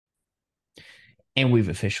And we've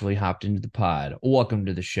officially hopped into the pod. Welcome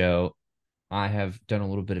to the show. I have done a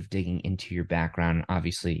little bit of digging into your background.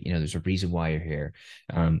 Obviously, there's a reason why you're here.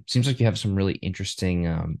 Seems like you have some really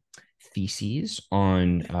interesting theses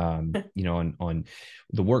on, on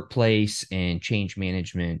the workplace and change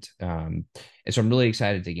management. And so I'm really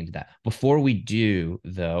excited to dig into that. Before we do,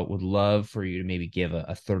 though, would love for you to maybe give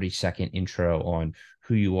a 30-second intro on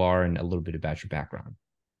who you are and a little bit about your background.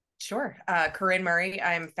 Sure. Corinne Murray.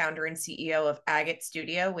 I'm founder and CEO of Agate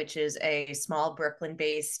Studio, which is a small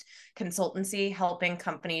Brooklyn-based consultancy helping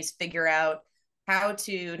companies figure out how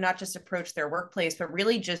to not just approach their workplace, but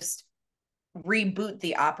really just reboot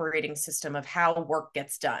the operating system of how work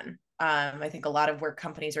gets done. I think a lot of where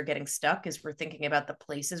companies are getting stuck is we're thinking about the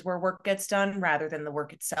places where work gets done rather than the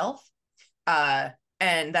work itself. Uh,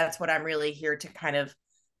 and that's what I'm really here to kind of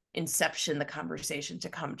inception the conversation to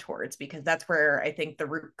come towards, because that's where I think the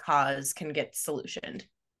root cause can get solutioned.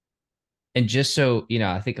 And just so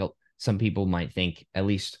I think some people might think, at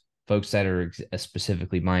least folks that are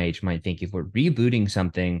specifically my age, might think if we're rebooting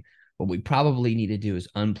something, what we probably need to do is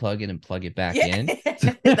unplug it and plug it back Yeah, in.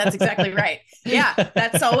 that's exactly right. Yeah,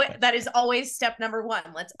 that is always step number one.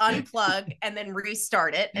 Let's unplug and then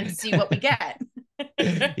restart it and see what we get.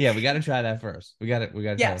 Yeah, we got to try that first. We got to try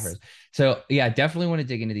that Yes. first. So yeah, I definitely want to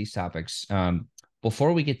dig into these topics.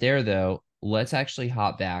 Before we get there, though, let's actually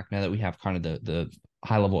hop back now that we have kind of the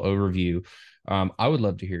high level overview. I would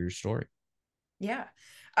love to hear your story. Yeah.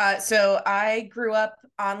 So I grew up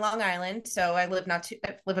on Long Island. So I live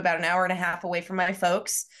about an hour and a half away from my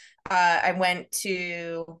folks. I went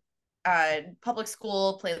to public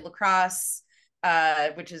school, played lacrosse,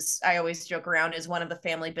 which is, I always joke around, is one of the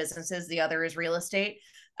family businesses. The other is real estate.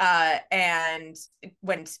 And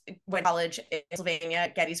went to college in Pennsylvania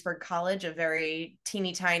at Gettysburg College, a very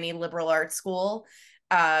teeny tiny liberal arts school,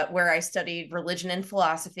 where I studied religion and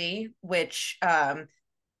philosophy, which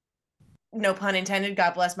no pun intended,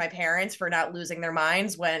 God bless my parents for not losing their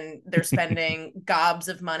minds when they're spending gobs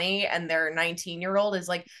of money and their 19-year-old is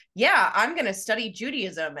like, yeah, I'm going to study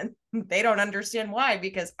Judaism. And they don't understand why,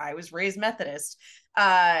 because I was raised Methodist.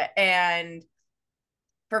 And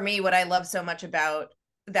for me, what I love so much about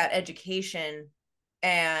that education,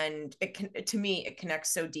 and to me, it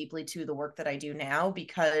connects so deeply to the work that I do now,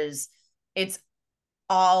 because it's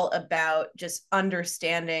all about just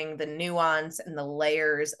understanding the nuance and the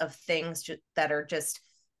layers of things that are just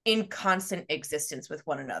in constant existence with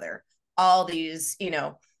one another. All these,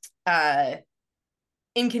 uh,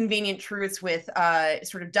 inconvenient truths with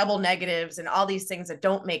sort of double negatives and all these things that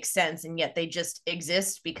don't make sense, and yet they just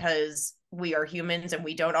exist because we are humans and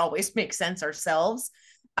we don't always make sense ourselves.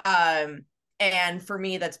 Um, and for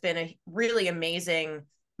me, that's been a really amazing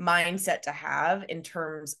mindset to have in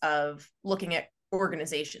terms of looking at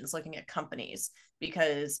organizations, looking at companies,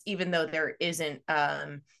 because even though there isn't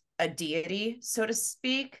a deity, so to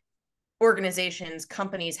speak, organizations,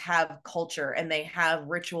 companies have culture and they have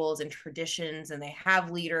rituals and traditions and they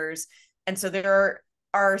have leaders. And so there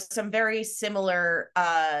are some very similar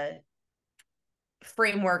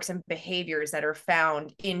frameworks and behaviors that are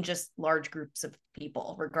found in just large groups of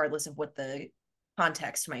people, regardless of what the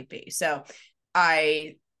context might be. So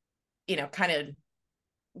I, kind of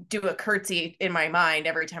do a curtsy in my mind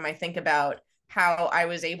every time I think about how I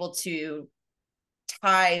was able to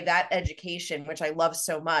tie that education, which I love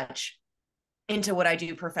so much, into what I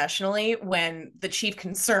do professionally, when the chief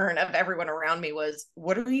concern of everyone around me was,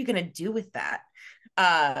 what are you going to do with that?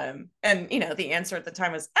 And the answer at the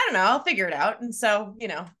time was, I don't know, I'll figure it out. And so,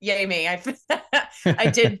 yay me. I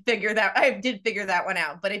did figure that one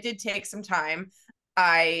out, but it did take some time.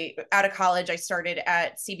 Out of college, I started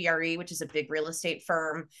at CBRE, which is a big real estate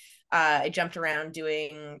firm. I jumped around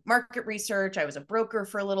doing market research. I was a broker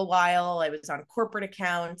for a little while. I was on corporate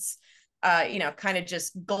accounts, kind of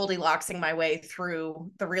just Goldilocksing my way through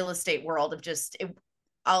the real estate world of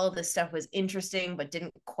all of this stuff was interesting, but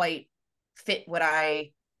didn't quite fit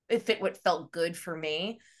what felt good for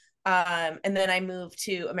me. And then I moved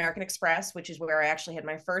to American Express, which is where I actually had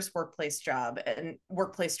my first workplace job, and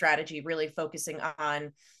workplace strategy, really focusing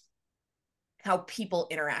on how people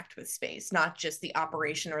interact with space, not just the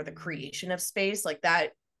operation or the creation of space, like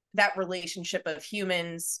that relationship of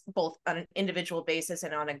humans, both on an individual basis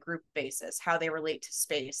and on a group basis, how they relate to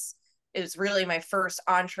space. It was really my first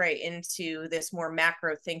entree into this more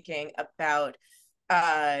macro thinking about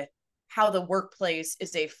how the workplace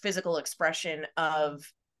is a physical expression of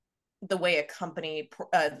the way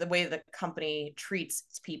the company treats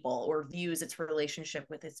its people or views its relationship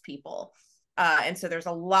with its people. And so there's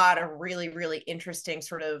a lot of really, really interesting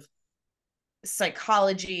sort of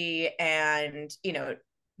psychology and,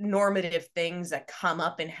 normative things that come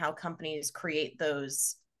up in how companies create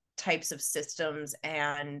those types of systems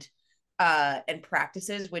and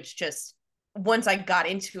practices, which just once I got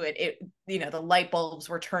into it, the light bulbs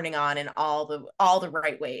were turning on in all the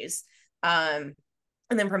right ways. And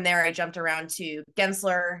then from there, I jumped around to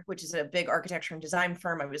Gensler, which is a big architecture and design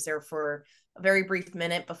firm. I was there for a very brief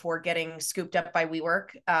minute before getting scooped up by WeWork,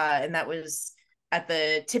 and that was at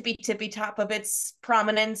the tippy top of its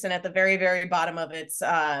prominence and at the very, very bottom of its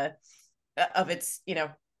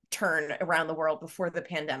turn around the world before the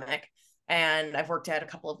pandemic. And I've worked at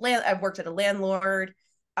a landlord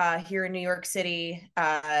here in New York City.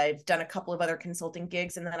 I've done a couple of other consulting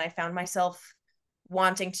gigs, and then I found myself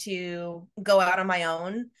wanting to go out on my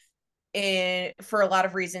own for a lot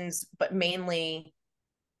of reasons, but mainly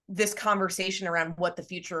this conversation around what the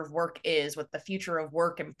future of work is, what the future of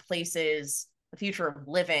work and places, the future of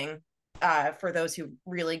living, for those who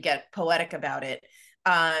really get poetic about it.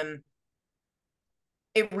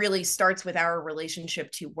 It really starts with our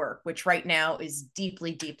relationship to work, which right now is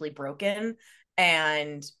deeply, deeply broken.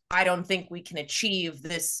 And I don't think we can achieve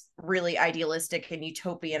this really idealistic and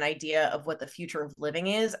utopian idea of what the future of living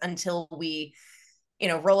is until we,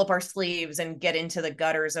 roll up our sleeves and get into the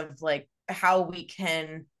gutters of like how we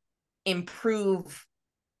can improve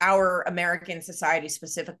our American society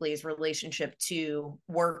specifically's relationship to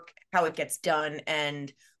work, how it gets done,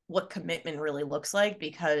 and what commitment really looks like,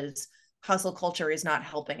 because hustle culture is not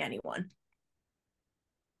helping anyone.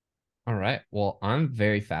 All right. Well, I'm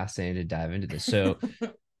very fascinated to dive into this. So,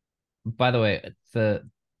 by the way, the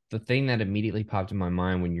thing that immediately popped in my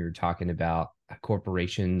mind when you're talking about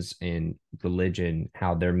corporations and religion,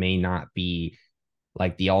 how there may not be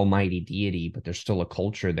like the almighty deity, but there's still a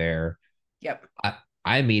culture there. Yep.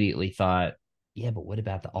 I immediately thought, yeah, but what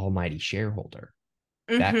about the almighty shareholder?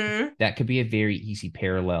 That Mm-hmm. that could be a very easy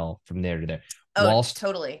parallel from there to there. Oh, Whilst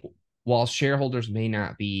totally. whilst shareholders may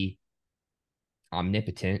not be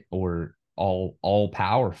omnipotent or all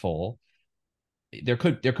powerful, there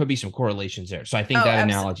could be some correlations there. So Oh, I think that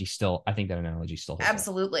analogy still holds up.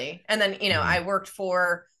 absolutely. And then, Mhm. I worked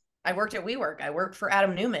at WeWork. I worked for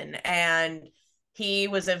Adam Newman, and he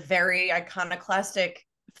was a very iconoclastic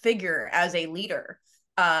figure as a leader.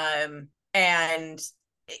 And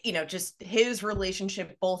just his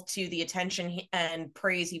relationship both to the attention and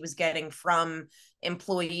praise he was getting from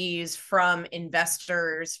employees, from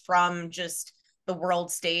investors, from just the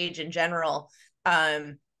world stage in general.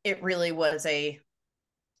 It really was a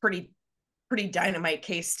pretty pretty dynamite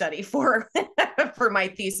case study for for my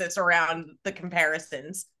thesis around the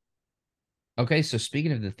comparisons. Okay, so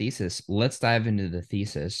speaking of the thesis, let's dive into the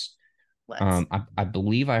thesis. Let's. I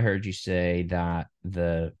believe I heard you say that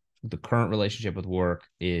the current relationship with work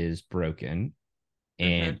is broken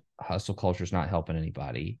Mm-hmm. and hustle culture is not helping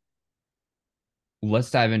anybody. Let's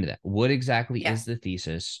dive into that. What exactly Yeah. is the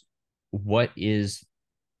thesis? What is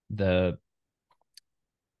the,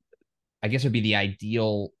 I guess it would be the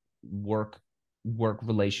ideal work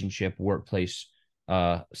relationship, workplace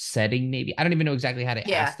setting, maybe. I don't even know exactly how to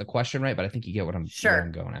Yeah. ask the question right, but I think you get where I'm Sure.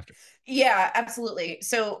 going after. Yeah, absolutely.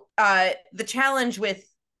 So the challenge with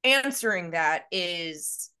answering that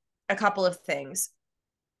is a couple of things.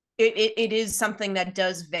 It is something that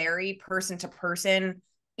does vary person to person,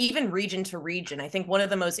 even region to region. I think one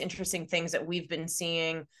of the most interesting things that we've been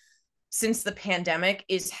seeing since the pandemic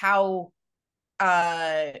is how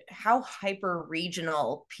hyper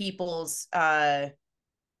regional people's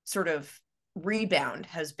sort of rebound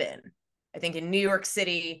has been. I think in New York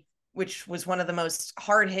City, which was one of the most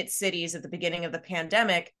hard hit cities at the beginning of the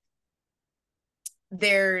pandemic,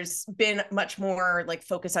 there's been much more like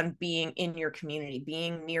focus on being in your community,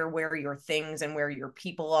 being near where your things and where your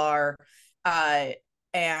people are.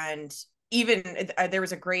 And even there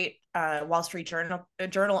was a great Wall Street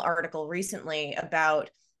Journal article recently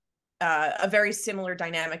about a very similar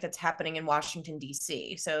dynamic that's happening in Washington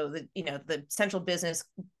D.C. So the central business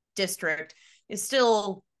district is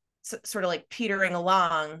still sort of like petering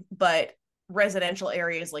along, but residential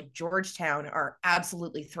areas like Georgetown are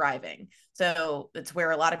absolutely thriving. So it's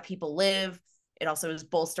where a lot of people live. It also is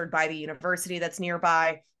bolstered by the university that's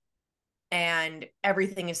nearby, and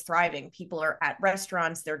everything is thriving. People are at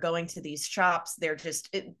restaurants, they're going to these shops,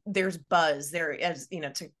 there's buzz there, as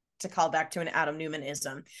to call back to an Adam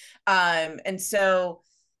Newmanism. And so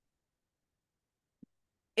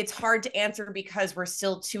it's hard to answer because we're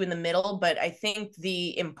still too in the middle, but I think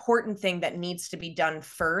the important thing that needs to be done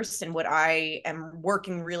first, and what I am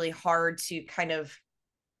working really hard to kind of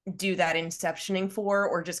do that inceptioning for,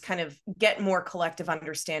 or just kind of get more collective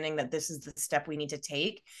understanding that this is the step we need to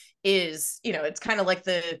take, is it's kind of like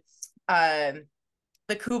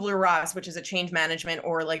the Kubler-Ross, which is a change management,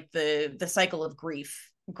 or like the cycle of grief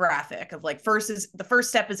graphic of like, the first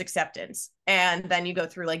step is acceptance, and then you go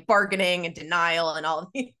through like bargaining and denial and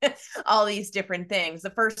all these different things.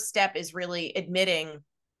 The first step is really admitting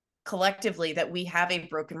collectively that we have a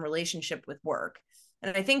broken relationship with work.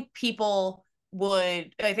 And I think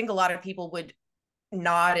a lot of people would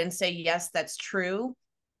nod and say, yes, that's true.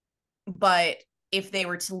 But if they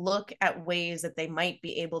were to look at ways that they might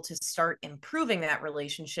be able to start improving that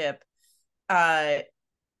relationship,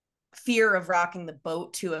 fear of rocking the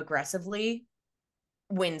boat too aggressively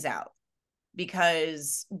wins out,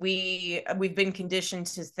 because we've been conditioned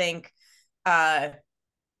to think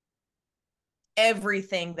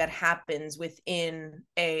everything that happens within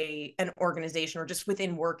an organization or just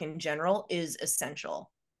within work in general is essential.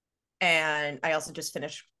 And I also just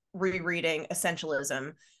finished rereading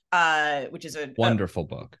Essentialism, which is a Wonderful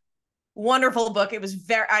book. wonderful book. It was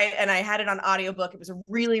I had it on audiobook. It was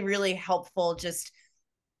really, really helpful. Just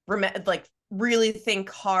like really think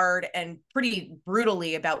hard and pretty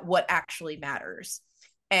brutally about what actually matters.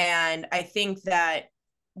 And I think that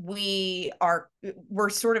we're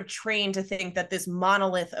sort of trained to think that this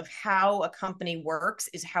monolith of how a company works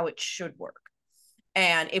is how it should work.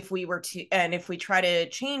 And if we try to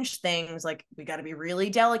change things, like, we got to be really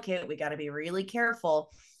delicate, we got to be really careful.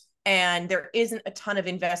 And there isn't a ton of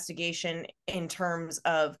investigation in terms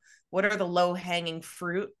of what are the low hanging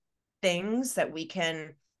fruit things that we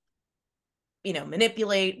can,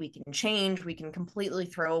 manipulate, we can change, we can completely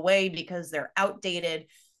throw away because they're outdated.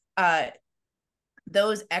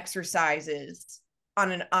 Those exercises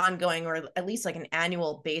on an ongoing, or at least like an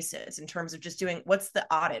annual basis, in terms of just doing, what's the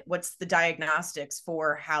audit, what's the diagnostics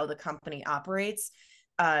for how the company operates,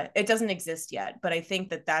 it doesn't exist yet. But I think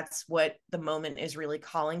that that's what the moment is really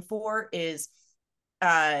calling for. Is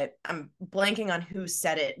I'm blanking on who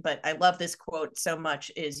said it, but I love this quote so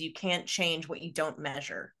much, is you can't change what you don't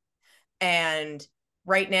measure. And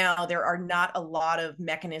right now there are not a lot of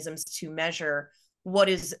mechanisms to measure what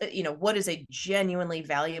is a genuinely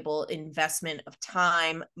valuable investment of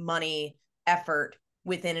time, money, effort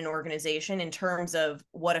within an organization in terms of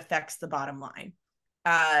what affects the bottom line.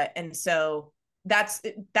 And so that's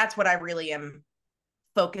what I really am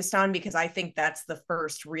focused on, because I think that's the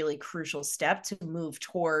first really crucial step to move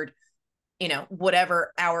toward,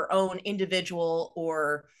 whatever our own individual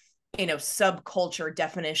or, subculture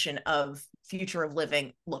definition of future of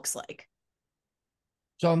living looks like.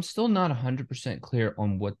 So I'm still not 100% clear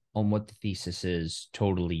on what the thesis is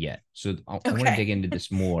totally yet. So I want to dig Okay. into this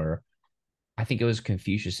more. I think it was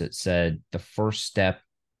Confucius that said the first step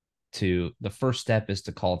is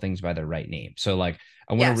to call things by their right name. So like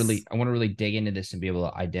Yes. I want to really dig into this and be able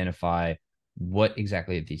to identify what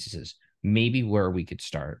exactly the thesis is. Maybe where we could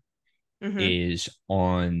start Mm-hmm. is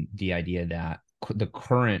on the idea that the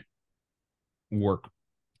current work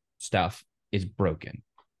stuff is broken.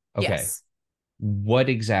 Okay. Yes. What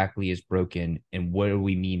exactly is broken and what do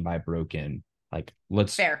we mean by broken? Like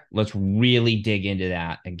Fair. let's really dig into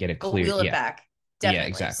that and get a We'll clear. wheel it Yeah. back. Yeah, Definitely.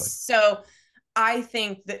 exactly. So I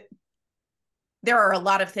think that there are a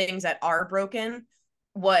lot of things that are broken.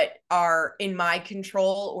 What are in my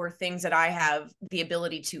control, or things that I have the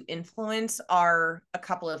ability to influence, are a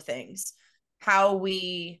couple of things. How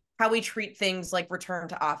we treat things like return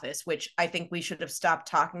to office, which I think we should have stopped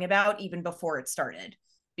talking about even before it started,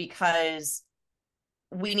 because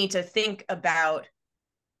we need to think about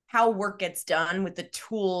how work gets done with the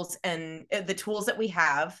tools that we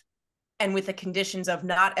have, and with the conditions of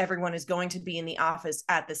not everyone is going to be in the office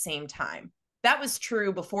at the same time. That was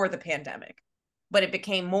true before the pandemic, but it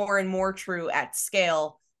became more and more true at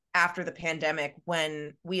scale after the pandemic,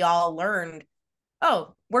 when we all learned,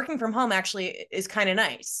 oh, working from home actually is kind of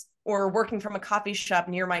nice, or working from a coffee shop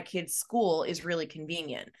near my kid's school is really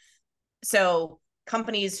convenient. So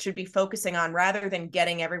companies should be focusing on, rather than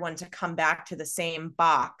getting everyone to come back to the same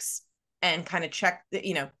box and kind of check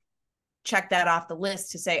that off the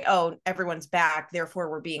list to say, oh, everyone's back,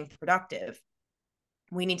 therefore we're being productive.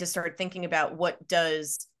 We need to start thinking about, what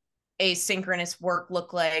does asynchronous work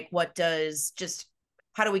look like?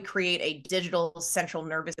 How do we create a digital central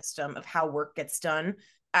nervous system of how work gets done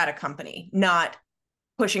at a company, not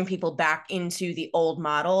pushing people back into the old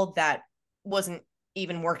model that wasn't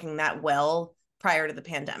even working that well prior to the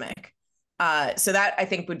pandemic. So that, I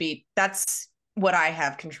think, that's what I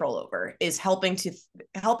have control over, is helping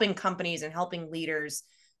companies and helping leaders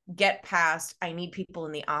get past, I need people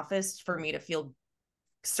in the office for me to feel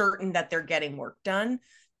certain that they're getting work done,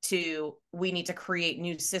 to, we need to create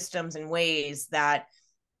new systems and ways that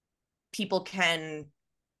people can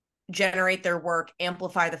generate their work,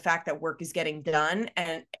 amplify the fact that work is getting done,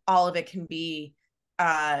 and all of it can be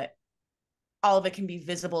all of it can be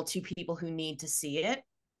visible to people who need to see it,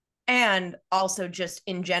 and also just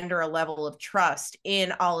engender a level of trust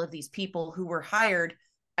in all of these people who were hired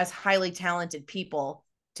as highly talented people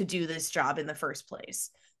to do this job in the first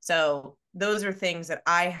place. So those are things that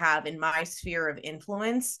I have in my sphere of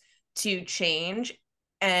influence to change.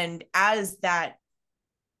 And as that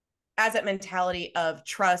mentality of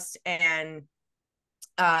trust and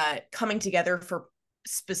coming together for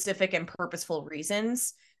specific and purposeful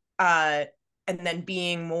reasons, and then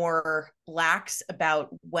being more lax about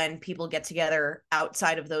when people get together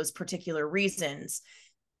outside of those particular reasons,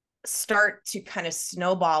 start to kind of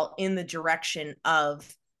snowball in the direction of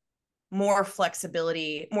more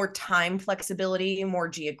flexibility, more time flexibility, more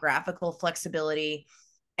geographical flexibility.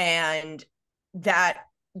 And that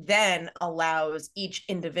then allows each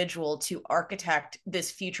individual to architect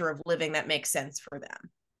this future of living that makes sense for them.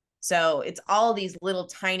 So it's all these little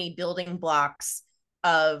tiny building blocks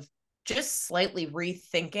of just slightly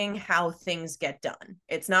rethinking how things get done.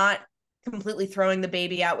 It's not completely throwing the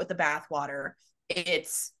baby out with the bathwater.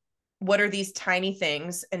 It's what are these tiny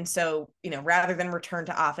things? And so, rather than return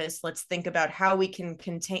to office, let's think about how we can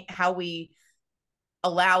how we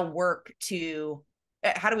allow work to,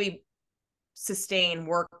 how do we sustain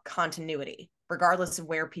work continuity, regardless of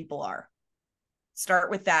where people are. Start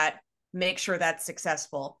with that, make sure that's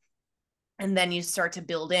successful. And then you start to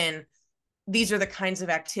build in, these are the kinds of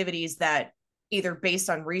activities that, either based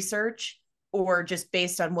on research or just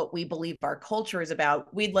based on what we believe our culture is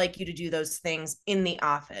about, we'd like you to do those things in the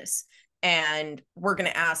office. And we're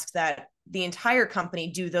going to ask that the entire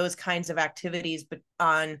company do those kinds of activities, but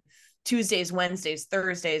on Tuesdays, Wednesdays,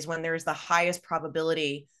 Thursdays, when there's the highest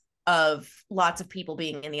probability of lots of people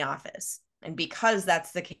being in the office. And because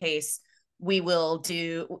that's the case, we'll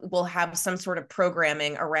have some sort of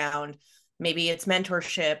programming around, maybe it's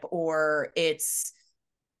mentorship, or it's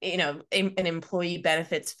an employee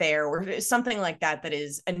benefits fair, or something like that, that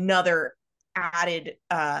is another added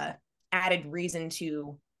reason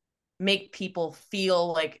to make people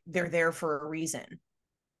feel like they're there for a reason,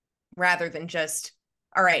 rather than just,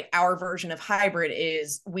 all right, our version of hybrid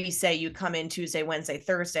is we say you come in Tuesday, Wednesday,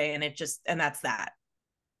 Thursday, and that's that.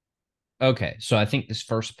 Okay, so I think this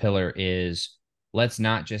first pillar is, let's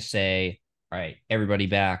not just say, all right, everybody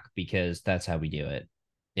back, because that's how we do it.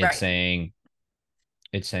 It's Right. saying,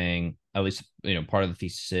 at least, part of the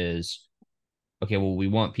thesis is, okay, well, we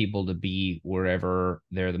want people to be wherever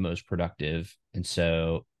they're the most productive. And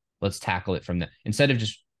so let's tackle it from that. Instead of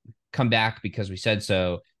just come back because we said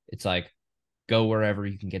so, it's like, go wherever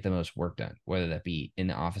you can get the most work done, whether that be in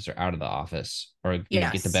the office or out of the office, or get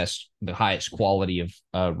Yes. the highest quality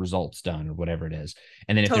of results done, or whatever it is.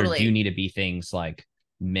 And then if there do Totally. need to be things like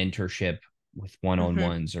mentorship with Mm-hmm.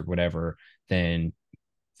 one-on-ones or whatever, then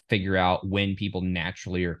figure out when people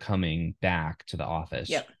naturally are coming back to the office,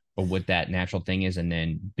 Yep. or what that natural thing is, and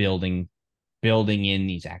then building in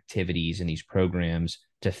these activities and these programs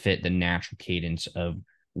to fit the natural cadence of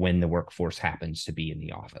when the workforce happens to be in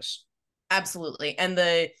the office. Absolutely. And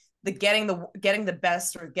the getting the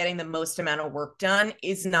best or getting the most amount of work done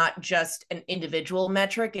is not just an individual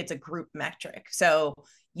metric, it's a group metric. So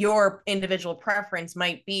your individual preference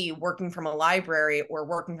might be working from a library or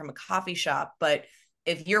working from a coffee shop, but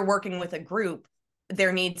if you're working with a group,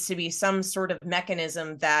 there needs to be some sort of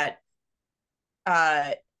mechanism that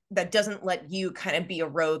that doesn't let you kind of be a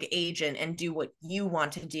rogue agent and do what you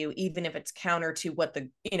want to do, even if it's counter to what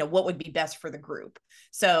what would be best for the group.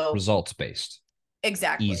 So Results based, easy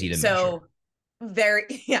exactly. to measure. So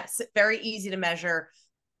very easy to measure,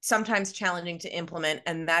 sometimes challenging to implement,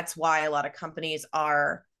 and that's why a lot of companies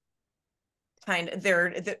are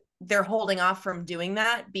they're holding off from doing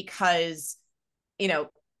that, because you know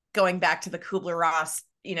going back to the Kubler-Ross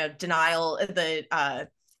denial, the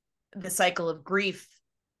cycle of grief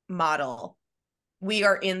model, we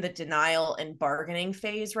are in the denial and bargaining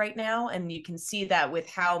phase right now. And you can see that with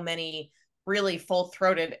how many really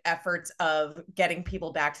full-throated efforts of getting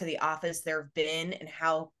people back to the office there have been, and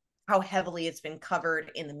how heavily it's been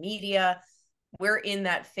covered in the media. We're in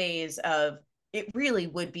that phase of, it really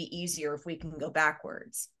would be easier if we can go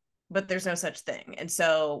backwards, but there's no such thing. And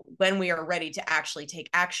so when we are ready to actually take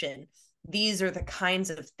action, these are the kinds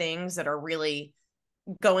of things that are really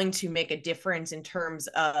going to make a difference in terms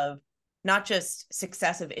of not just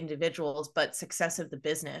success of individuals, but success of the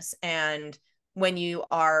business. And when you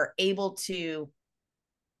are able to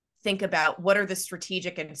think about what are the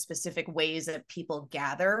strategic and specific ways that people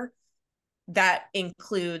gather, that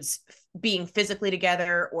includes being physically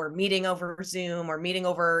together, or meeting over Zoom, or meeting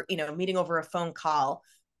over a phone call.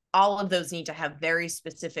 All of those need to have very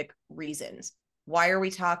specific reasons. Why are we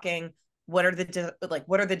talking? what are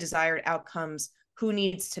the desired outcomes, who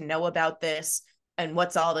needs to know about this, and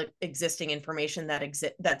what's all the existing information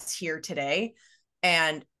that's here today.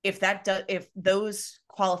 And if those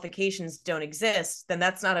qualifications don't exist, then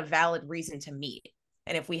that's not a valid reason to meet.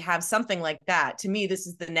 And if we have something like that, to me, this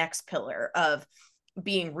is the next pillar of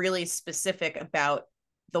being really specific about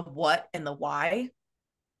the what and the why.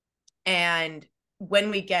 And when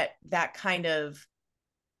we get that kind of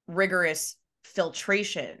rigorous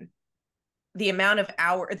filtration, the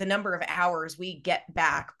number of hours we get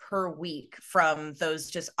back per week from those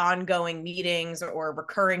just ongoing meetings or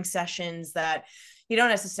recurring sessions that you don't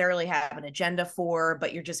necessarily have an agenda for,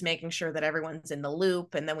 but you're just making sure that everyone's in the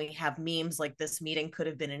loop. And then we have memes like this meeting could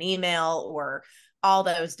have been an email, or all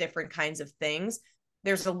those different kinds of things.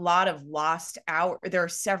 There's a lot of there are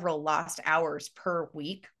several lost hours per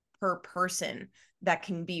week per person that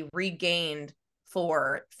can be regained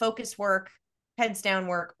for focus work, heads down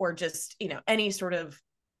work, or just, any sort of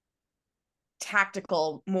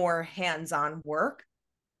tactical, more hands-on work.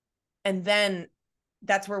 And then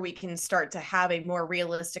that's where we can start to have a more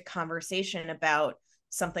realistic conversation about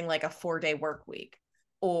something like a 4-day work week,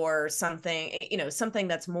 or something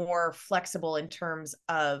that's more flexible in terms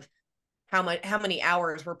of how many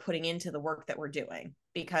hours we're putting into the work that we're doing,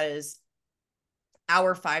 because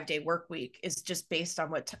our 5-day work week is just based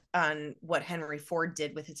on what Henry Ford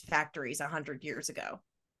did with his factories 100 years ago.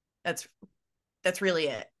 That's really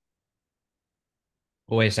it.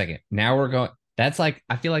 Well, wait a second. Now we're going. That's like,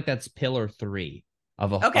 I feel like that's pillar 3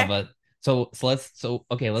 of a Okay. of a. Let's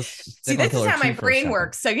see, this is how my brain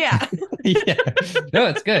works. So yeah. Yeah. No,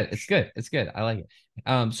 it's good. It's good. It's good. I like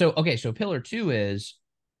it. So pillar 2 is,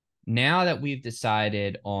 now that we've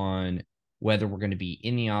decided on whether we're going to be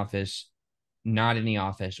in the office, not in the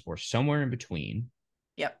office, or somewhere in between.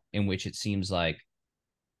 Yep. In which it seems like,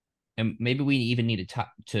 and maybe we even need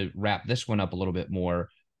to wrap this one up a little bit more,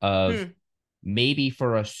 of maybe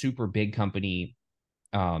for a super big company,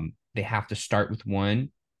 they have to start with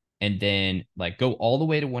one and then like go all the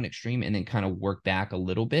way to one extreme and then kind of work back a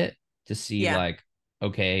little bit to see like,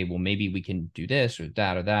 okay, well, maybe we can do this or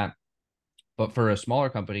that or that. But for a smaller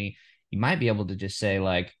company, you might be able to just say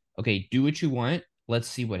like, okay, do what you want. Let's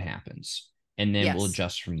see what happens. And then we'll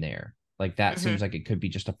adjust from there. Like that seems like it could be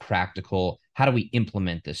just a practical, how do we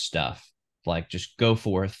implement this stuff? Like just go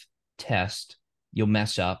forth, test, you'll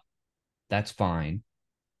mess up. That's fine.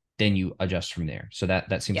 Then you adjust from there. So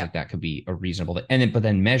that seems like that could be a reasonable thing. And then, but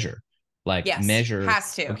then measure, measure.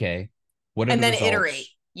 Has to. Okay. What are and the then results? Iterate.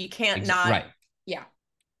 You can't not. Right. Yeah.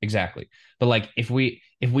 Exactly. But like if we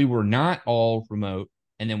were not all remote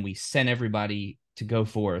and then we sent everybody to go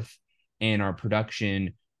forth and our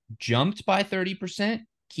production jumped by 30%,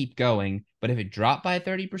 keep going. But if it dropped by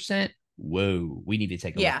 30%, whoa, we need to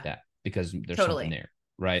take a look at that, because there's something there.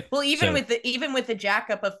 Right. Well, even with the jack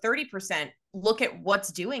up of 30%, look at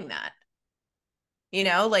what's doing that.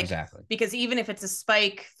 Exactly. Because even if it's a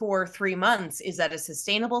spike for 3 months, is that a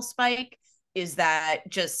sustainable spike? Is that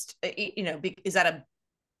just, is that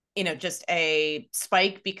just a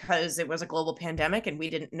spike because it was a global pandemic and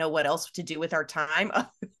we didn't know what else to do with our time other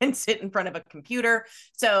than sit in front of a computer?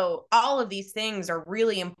 So all of these things are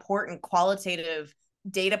really important qualitative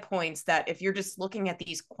data points that if you're just looking at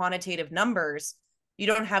these quantitative numbers, you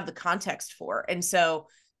don't have the context for. And so,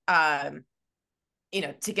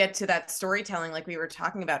 to get to that storytelling, like we were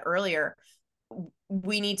talking about earlier,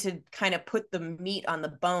 we need to kind of put the meat on the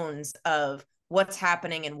bones of what's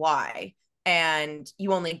happening and why. And we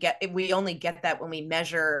only get that when we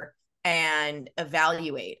measure and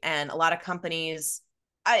evaluate. And a lot of companies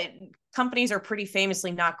are pretty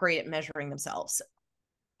famously not great at measuring themselves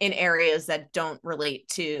in areas that don't relate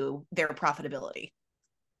to their profitability.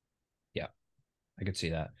 Yeah, I could see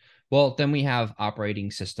that. Well, then we have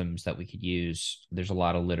operating systems that we could use. There's a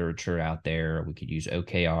lot of literature out there. We could use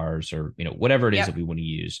OKRs or, whatever it is that we want to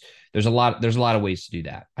use. There's a lot of ways to do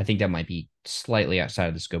that. I think that might be slightly outside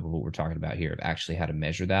of the scope of what we're talking about here, of actually how to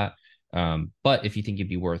measure that. But if you think it'd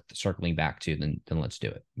be worth circling back to, then let's do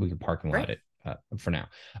it. We can parking lot it for now.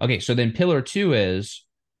 Okay, so then pillar 2 is,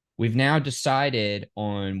 we've now decided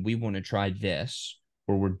on, we want to try this,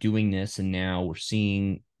 or we're doing this, and now we're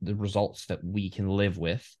seeing the results that we can live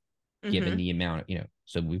with, given the amount of,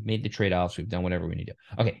 so we've made the trade-offs, we've done whatever we need to.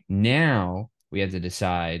 Okay, now we have to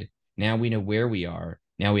decide, now we know where we are,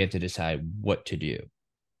 now we have to decide what to do.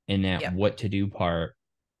 And that what to do part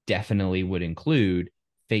definitely would include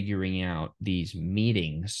figuring out these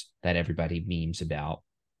meetings that everybody memes about.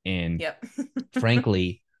 And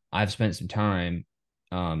frankly, I've spent some time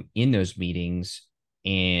in those meetings,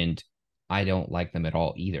 and I don't like them at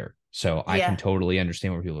all either. So I can totally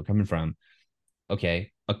understand where people are coming from.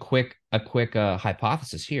 Okay, a quick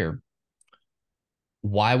hypothesis here.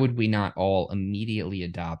 Why would we not all immediately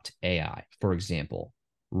adopt AI? For example,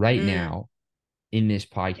 right Mm, now in this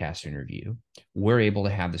podcast interview, we're able to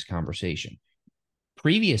have this conversation.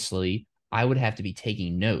 Previously, I would have to be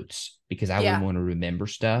taking notes because I would yeah. want to remember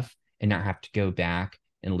stuff and not have to go back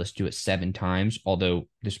and listen to it 7 times. Although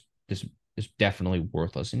this is definitely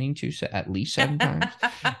worth listening to at least 7 times.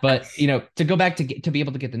 But to go back to be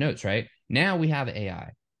able to get the notes right now, we have AI,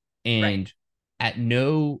 Right. and at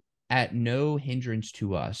no at no hindrance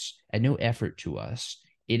to us, at no effort to us,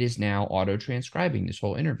 it is now auto transcribing this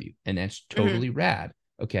whole interview, and that's Hmm. totally rad.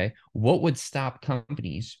 Okay, what would stop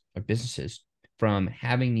companies or businesses from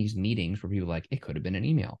having these meetings where people are like, it could have been an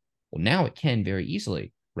email? Well, now it can very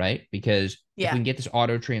easily, right? Because if we Yeah. can get this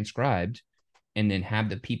auto transcribed and then have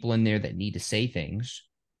the people in there that need to say things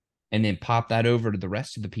and then pop that over to the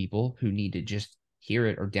rest of the people who need to just hear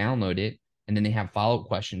it or download it, and then they have follow-up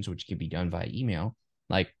questions which can be done via email,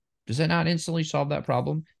 like, does that not instantly solve that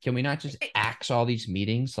problem? Can we not just axe all these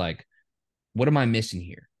meetings? Like, what am I missing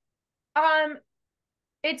here? Um,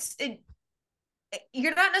 it's it,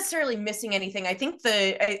 you're not necessarily missing anything. I think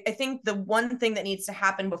the one thing that needs to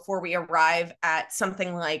happen before we arrive at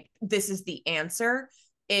something like this is the answer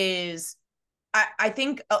is I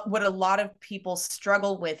think what a lot of people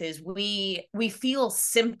struggle with is we feel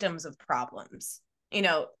symptoms of problems. You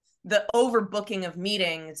know, the overbooking of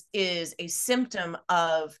meetings is a symptom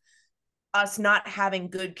of us not having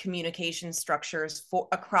good communication structures for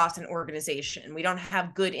across an organization. We don't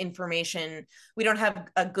have good information. We don't have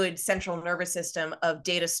a good central nervous system of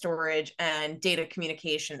data storage and data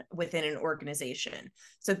communication within an organization.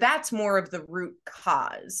 So that's more of the root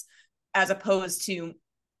cause, as opposed to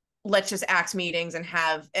let's just axe meetings and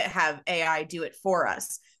have AI do it for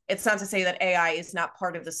us. It's not to say that AI is not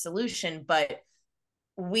part of the solution, but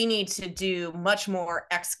we need to do much more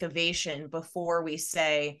excavation before we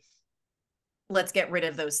say let's get rid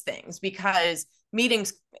of those things, because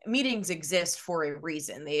meetings exist for a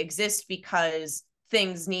reason. They exist because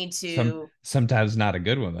things need to, Sometimes not a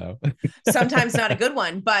good one though. sometimes not a good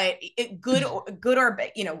one, but good or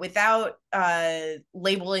without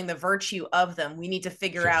labeling the virtue of them, we need to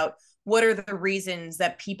figure Sure. out what are the reasons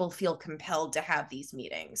that people feel compelled to have these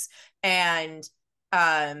meetings. And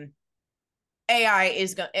um AI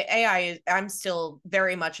is, I'm still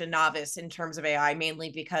very much a novice in terms of AI, mainly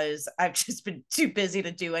because I've just been too busy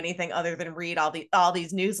to do anything other than read all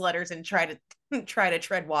these newsletters and try to try to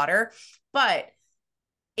tread water. But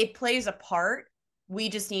it plays a part. We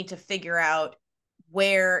just need to figure out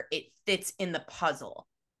where it fits in the puzzle.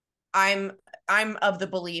 I'm I'm of the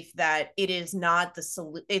belief that it's not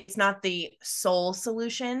the sole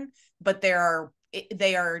solution, but they are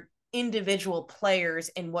individual players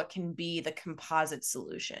in what can be the composite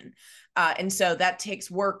solution. And so that takes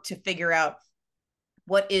work to figure out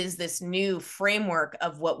what is this new framework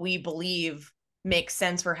of what we believe makes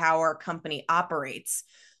sense for how our company operates,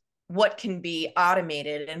 what can be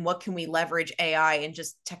automated, and what can we leverage AI and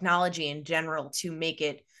just technology in general to make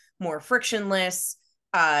it more frictionless,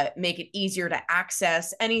 make it easier to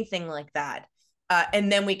access, anything like that. And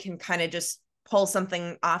then we can kind of just pull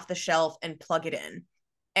something off the shelf and plug it in.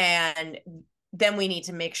 And then we need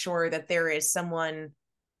to make sure that there is someone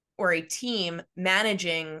or a team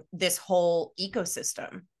managing this whole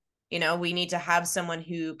ecosystem. We need to have someone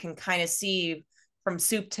who can kind of see from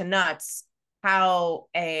soup to nuts how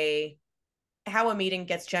a meeting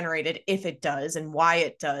gets generated, if it does, and why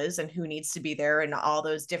it does, and who needs to be there, and all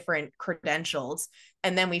those different credentials.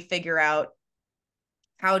 And then we figure out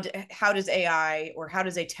how does AI, or how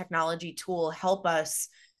does a technology tool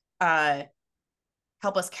uh,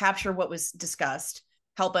 help us capture what was discussed,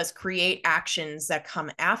 help us create actions that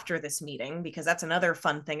come after this meeting, because that's another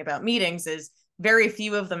fun thing about meetings is very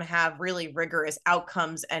few of them have really rigorous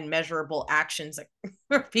outcomes and measurable actions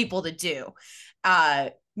for people to do.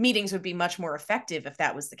 Meetings would be much more effective if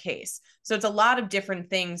that was the case. So it's a lot of different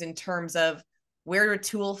things in terms of where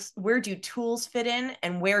do tools fit in,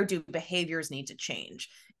 and where do behaviors need to change.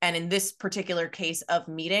 And in this particular case of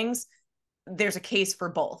meetings, there's a case for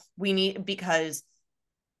both. Because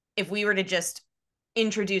if we were to just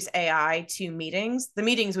introduce AI to meetings, the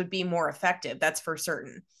meetings would be more effective, that's for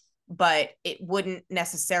certain. But it wouldn't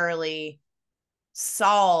necessarily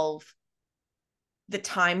solve the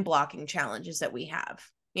time blocking challenges that we have.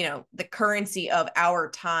 The currency of our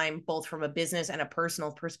time, both from a business and a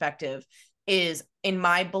personal perspective, is, in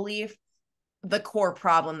my belief, the core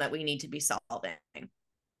problem that we need to be solving.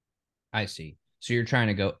 I see. So you're trying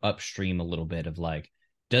to go upstream a little bit of like,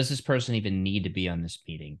 does this person even need to be on this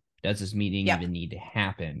meeting? Does this meeting Yep. even need to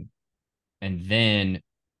happen? And then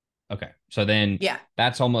Okay. So then Yeah.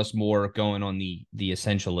 that's almost more going on the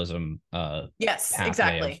essentialism Yes, pathway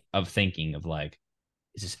exactly. of thinking of like,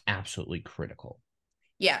 is this absolutely critical?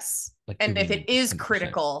 Yes. Like, do And we if it need this is 100%?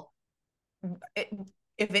 critical, it,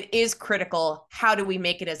 if it is critical, how do we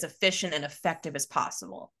make it as efficient and effective as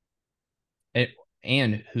possible? It,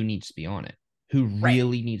 and who needs to be on it? Who Right.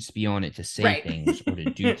 really needs to be on it to say Right. things or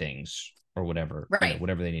to do things or whatever, Right.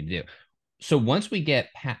 whatever they need to do. So once we get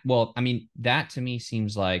well, I mean, that to me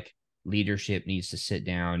seems like leadership needs to sit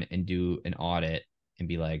down and do an audit and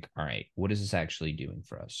be like, all right, what is this actually doing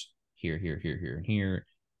for us? Here, here, here, here, and here.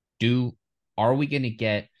 Do Are we going to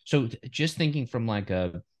get so just thinking from like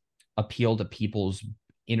a appeal to people's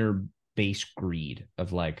inner base greed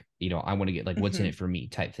of like, I want to get like what's in Mm-hmm. it for me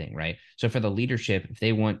type thing, right? So for the leadership, if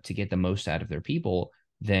they want to get the most out of their people,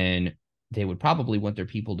 then they would probably want their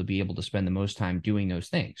people to be able to spend the most time doing those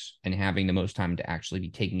things and having the most time to actually be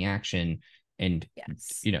taking action and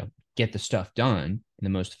Yes. get the stuff done in the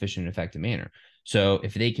most efficient and effective manner. So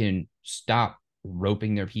if they can stop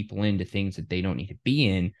roping their people into things that they don't need to be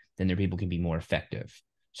in, then their people can be more effective.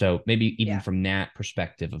 So maybe even Yeah. from that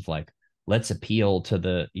perspective of like, let's appeal to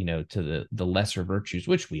the lesser virtues,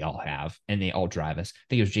 which we all have, and they all drive us. I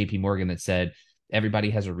think it was JP Morgan that said everybody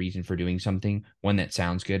has a reason for doing something, one that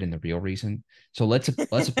sounds good and the real reason. So let's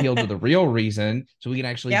appeal to the real reason so we can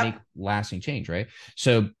actually make Yep. lasting change, right?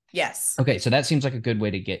 So Yes. okay, so that seems like a good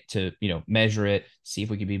way to get to, measure it, see if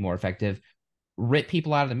we can be more effective. Rip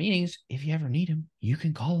people out of the meetings. If you ever need them, you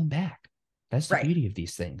can call them back. That's the Right. beauty of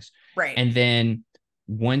these things. Right. And then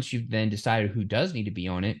once you've then decided who does need to be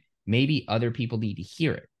on it, maybe other people need to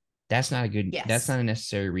hear it. That's Yes. not a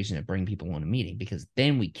necessary reason to bring people on a meeting, because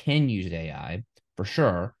then we can use AI for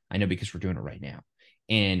sure. I know, because we're doing it right now.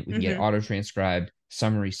 And we can get Mm-hmm. auto transcribed,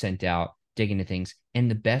 summary sent out, dig into things.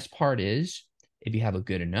 And the best part is, if you have a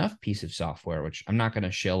good enough piece of software, which I'm not going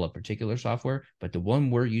to shill a particular software, but the one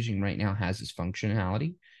we're using right now has this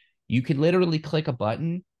functionality. You can literally click a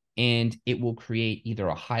button and it will create either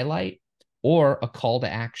a highlight or a call to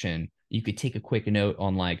action. You could take a quick note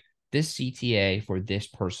on like this CTA for this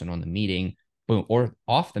person on the meeting, boom, or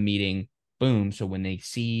off the meeting, boom. So when they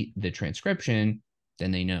see the transcription, then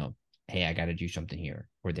they know, hey, I got to do something here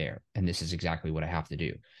or there. And this is exactly what I have to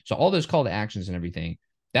do. So all those call to actions and everything,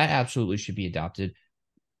 that absolutely should be adopted.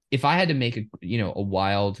 If I had to make a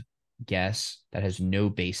wild guess that has no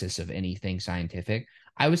basis of anything scientific,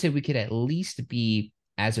 I would say we could at least be,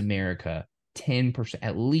 as America, 10%,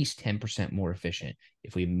 at least 10% more efficient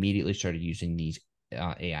if we immediately started using these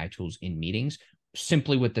AI tools in meetings,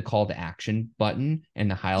 simply with the call to action button and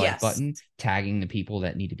the highlight Yes. button, tagging the people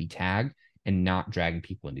that need to be tagged and not dragging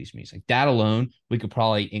people into these meetings. Like that alone, we could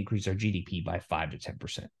probably increase our GDP by 5 to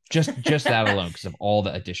 10%. Just that alone, because of all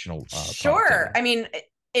the additional Sure. productivity. I mean,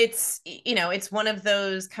 it's one of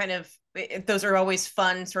those kind of, those are always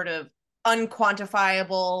fun, sort of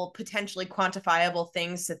unquantifiable, potentially quantifiable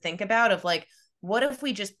things to think about of like, what if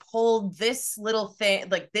we just pulled this little thing,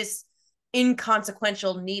 like this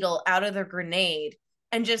inconsequential needle out of the grenade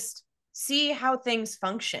and just see how things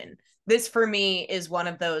function? This for me is one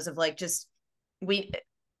of those of like, just we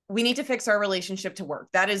we need to fix our relationship to work.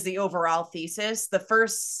 That is the overall thesis. The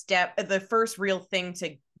first step, the first real thing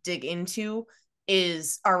to dig into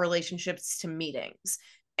is our relationships to meetings,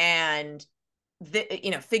 and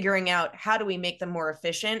figuring out how do we make them more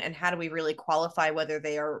efficient and how do we really qualify whether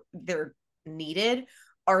they're needed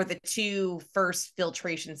are the two first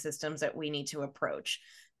filtration systems that we need to approach.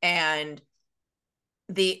 And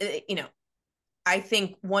the I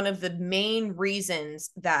think one of the main reasons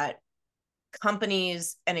that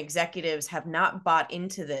companies and executives have not bought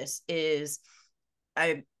into this is,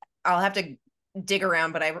 I I'll have to dig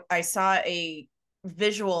around, but I saw a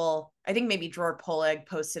visual. I think maybe Dror Poleg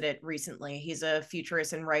posted it recently. He's a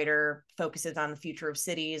futurist and writer, focuses on the future of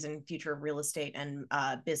cities and future of real estate and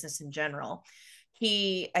business in general.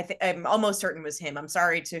 I'm almost certain it was him. I'm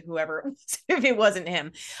sorry to whoever if it wasn't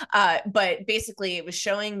him. But basically, it was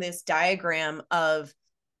showing this diagram of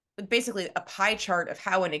basically a pie chart of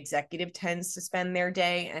how an executive tends to spend their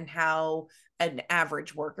day and how an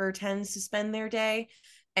average worker tends to spend their day.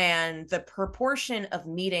 And the proportion of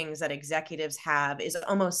meetings that executives have is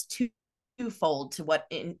almost twofold to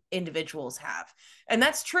what individuals have. And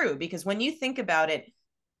that's true, because when you think about it,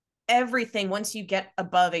 everything, once you get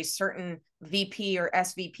above a certain VP or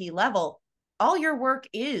SVP level, all your work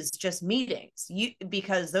is just meetings,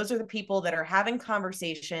 because those are the people that are having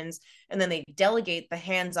conversations, and then they delegate the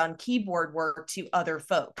hands-on keyboard work to other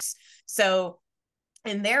folks. So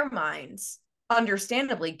in their minds,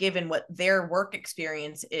 understandably, given what their work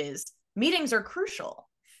experience is, meetings are crucial.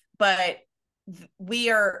 But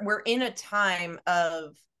we're in a time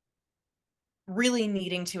of really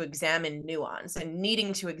needing to examine nuance and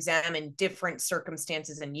needing to examine different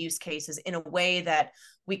circumstances and use cases in a way that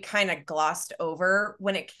we kind of glossed over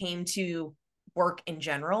when it came to work in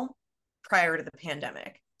general prior to the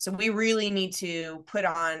pandemic. So we really need to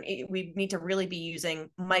we need to really be using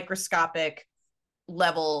microscopic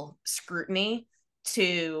level scrutiny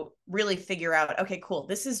to really figure out, okay, cool,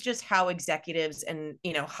 this is just how executives and,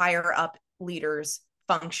 higher up leaders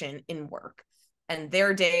function in work, and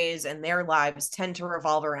their days and their lives tend to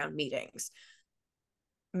revolve around meetings.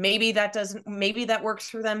 Maybe that works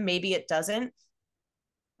for them, maybe it doesn't,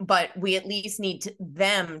 but we at least need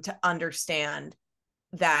them to understand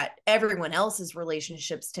that everyone else's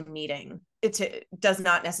relationships to meeting does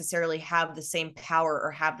not necessarily have the same power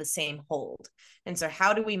or have the same hold. And so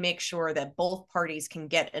how do we make sure that both parties can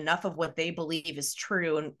get enough of what they believe is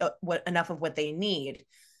true and enough of what they need?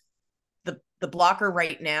 The blocker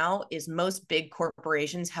right now is most big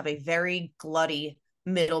corporations have a very glutty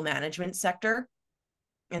middle management sector.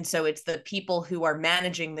 And so it's the people who are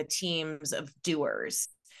managing the teams of doers.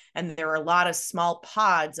 And there are a lot of small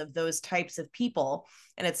pods of those types of people.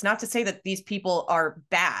 And it's not to say that these people are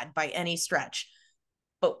bad by any stretch,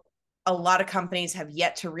 but a lot of companies have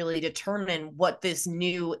yet to really determine what this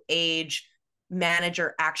new age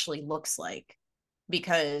manager actually looks like,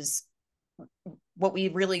 because what we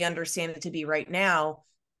really understand it to be right now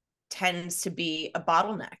tends to be a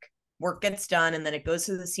bottleneck. Work gets done and then it goes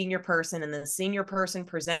to the senior person, and then the senior person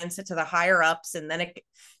presents it to the higher ups, and then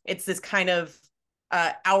it's this kind of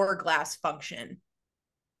hourglass function.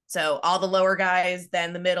 So all the lower guys,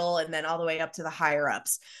 then the middle, and then all the way up to the higher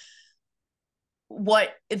ups.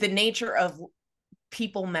 What the nature of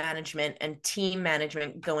people management and team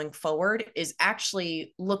management going forward is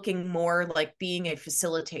actually looking more like being a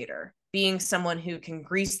facilitator, being someone who can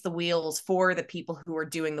grease the wheels for the people who are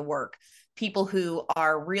doing the work, people who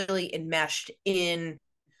are really enmeshed in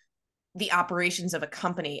the operations of a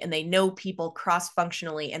company, and they know people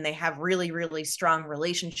cross-functionally, and they have really, really strong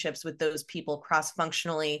relationships with those people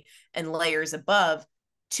cross-functionally and layers above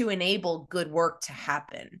to enable good work to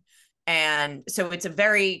happen. And so it's a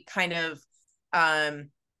very kind of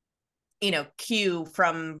cue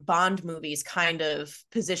from Bond movies kind of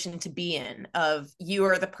position to be in, of you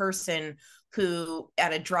are the person who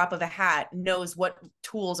at a drop of a hat knows what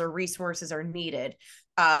tools or resources are needed,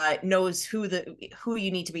 knows who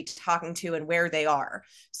you need to be talking to and where they are.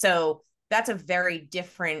 So that's a very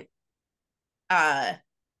different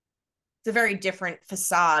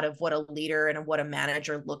facade of what a leader and what a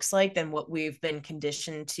manager looks like than what we've been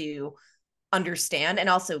conditioned to understand and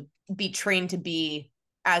also be trained to be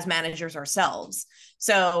as managers ourselves.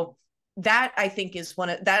 So that, I think, is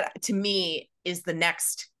that to me is the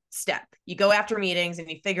next step. You go after meetings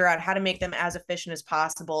and you figure out how to make them as efficient as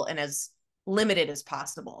possible and as limited as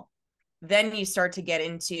possible. Then you start to get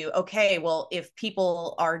into, okay, well, if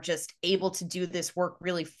people are just able to do this work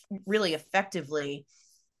really, really effectively,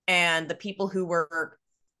 and the people who were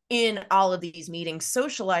in all of these meetings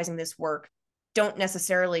socializing this work don't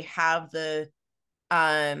necessarily have the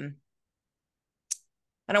I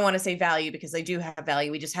don't want to say value, because they do have value.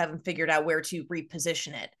 We just haven't figured out where to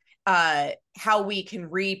reposition it. How we can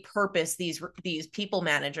repurpose these people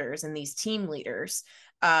managers and these team leaders.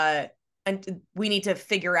 And we need to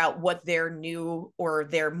figure out what their new or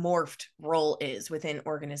their morphed role is within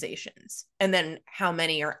organizations, and then how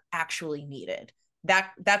many are actually needed.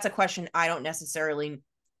 That's a question I don't necessarily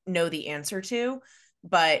know the answer to,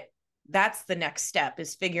 but that's the next step,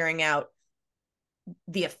 is figuring out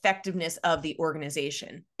the effectiveness of the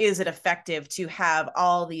organization. Is it effective to have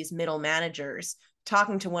all these middle managers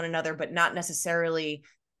talking to one another, but not necessarily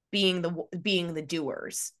being the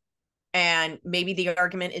doers? And maybe the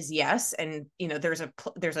argument is yes. And, there's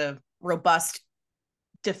a robust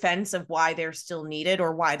defense of why they're still needed,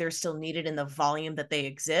 or why they're still needed in the volume that they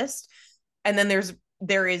exist. And then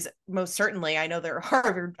there is most certainly, I know there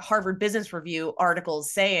are Harvard Business Review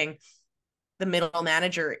articles saying the middle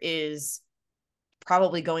manager is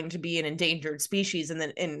probably going to be an endangered species in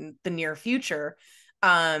the near future.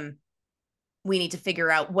 We need to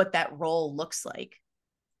figure out what that role looks like,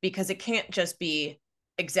 because it can't just be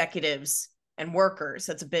executives and workers.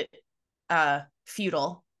 That's a bit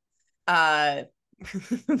feudal, a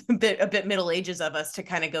bit Middle Ages of us to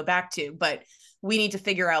kind of go back to, but we need to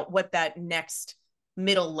figure out what that next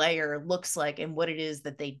middle layer looks like and what it is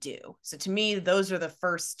that they do. So to me, those are the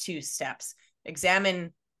first two steps.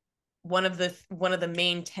 Examine one of the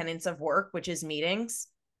main tenets of work, which is meetings,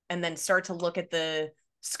 and then start to look at the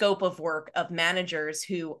scope of work of managers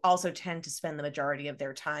who also tend to spend the majority of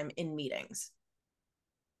their time in meetings.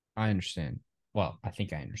 I understand. Well, I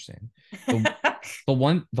think I understand. The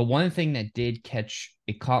one thing that did catch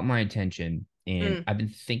it caught my attention, and Mm, I've been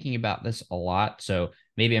thinking about this a lot. So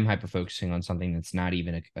maybe I'm hyper focusing on something that's not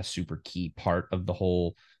even a super key part of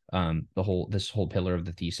this whole pillar of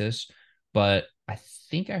the thesis. But I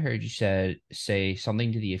think I heard you say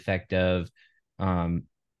something to the effect of um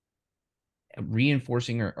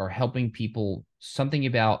reinforcing or helping people something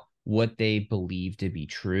about what they believe to be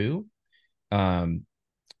true. Um,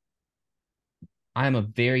 I'm a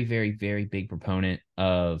very, very, very big proponent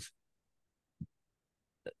of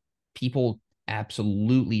people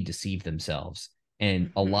absolutely deceive themselves.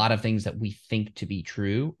 And a mhm. lot of things that we think to be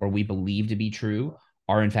true or we believe to be true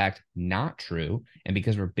are in fact not true. And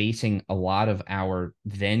because we're basing a lot of our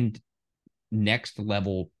then next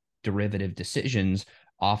level derivative decisions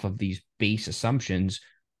off of these base assumptions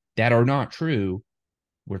that are not true,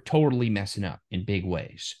 we're totally messing up in big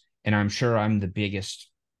ways. And I'm sure I'm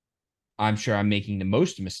making the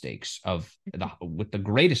most mistakes with the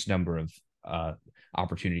greatest number of uh,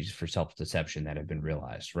 opportunities for self deception that have been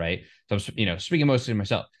realized. Right. So, speaking mostly to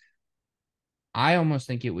myself, I almost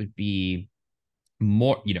think it would be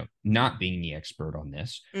more, not being the expert on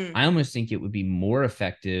this, Mm, I almost think it would be more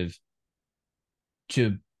effective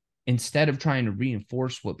to, instead of trying to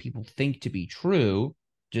reinforce what people think to be true,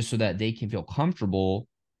 just so that they can feel comfortable,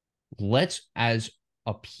 let's as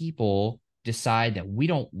a people decide that we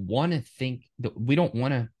don't want to think that we don't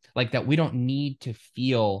want to like that we don't need to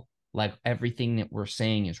feel like everything that we're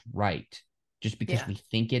saying is right just because yeah. we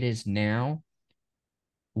think it is now.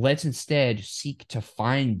 Let's instead seek to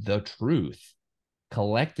find the truth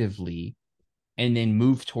collectively and then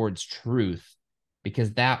move towards truth,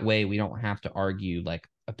 because that way we don't have to argue like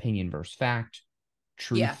opinion versus fact,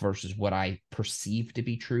 truth Yeah. versus what I perceive to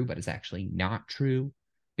be true but is actually not true,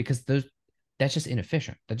 because those that's just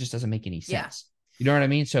inefficient. That just doesn't make any Yeah. sense. You know what I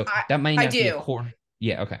mean? So I that might I not be a do. core.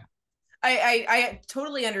 Yeah, okay. I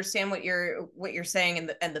totally understand what you're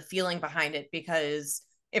saying and the feeling behind it, because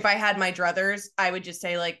if I had my druthers, I would just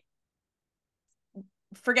say like,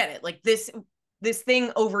 forget it. Like this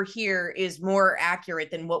thing over here is more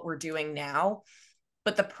accurate than what we're doing now.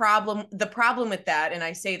 But the problem with that, and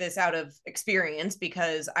I say this out of experience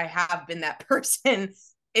because I have been that person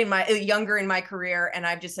in my younger in my career, and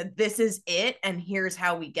I've just said this is it and here's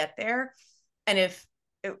how we get there. And if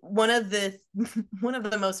one of the one of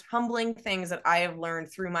the most humbling things that I have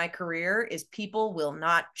learned through my career is people will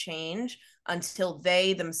not change until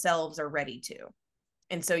they themselves are ready to.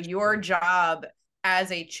 And so your job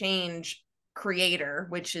as a change creator,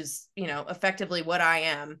 which is, effectively what I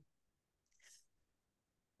am,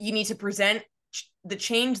 you need to present the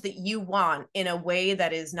change that you want in a way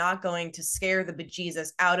that is not going to scare the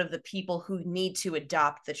bejesus out of the people who need to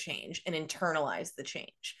adopt the change and internalize the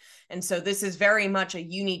change. And so this is very much a,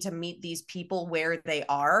 you need to meet these people where they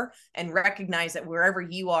are and recognize that wherever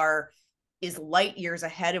you are is light years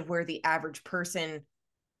ahead of where the average person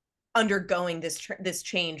undergoing this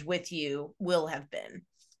change with you will have been.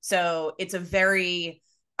 So it's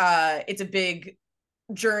a big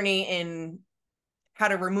journey in how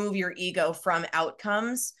to remove your ego from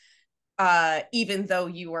outcomes, even though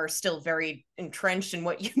you are still very entrenched in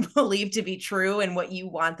what you believe to be true and what you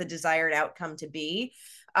want the desired outcome to be.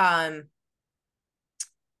 Um,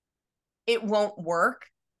 it won't work.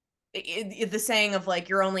 The saying of like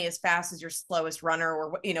you're only as fast as your slowest runner,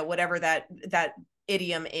 or whatever that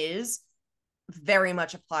idiom is, very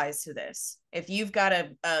much applies to this. If you've got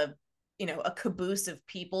a caboose of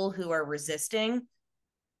people who are resisting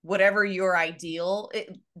whatever your ideal,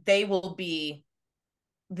 they will be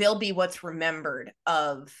they'll be what's remembered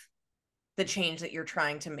of the change that you're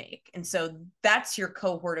trying to make. And so that's your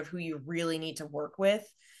cohort of who you really need to work with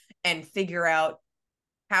and figure out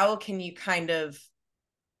how can you kind of,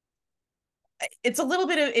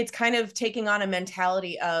 it's kind of taking on a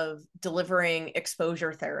mentality of delivering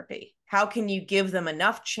exposure therapy. How can you give them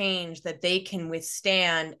enough change that they can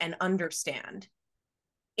withstand and understand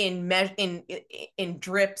in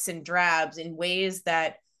drips and drabs, in ways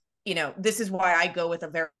that, this is why I go with a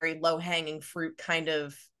very low hanging fruit kind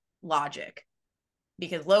of logic,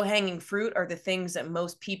 because low hanging fruit are the things that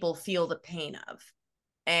most people feel the pain of.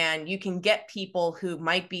 And you can get people who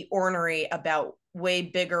might be ornery about way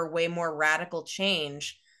bigger, way more radical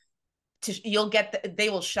change they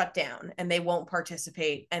will shut down and they won't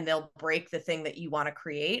participate and they'll break the thing that you want to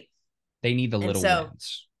create. They need the And little so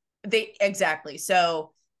wins. they exactly.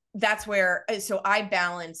 So that's where I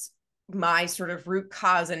balance my sort of root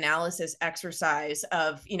cause analysis exercise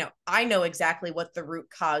of, I know exactly what the root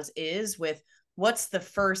cause is with what's the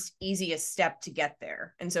first easiest step to get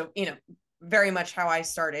there. And so, very much how I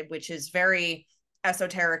started, which is very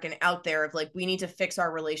esoteric and out there of like, we need to fix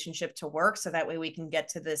our relationship to work so that way we can get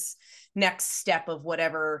to this next step of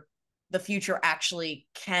whatever the future actually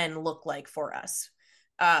can look like for us.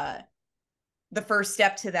 The first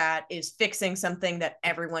step to that is fixing something that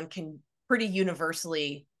everyone can pretty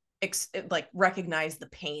universally like recognize the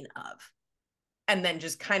pain of, and then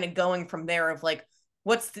just kind of going from there of like,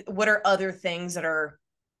 what are other things that are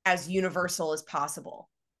as universal as possible?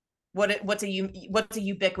 What's a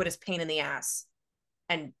ubiquitous pain in the ass?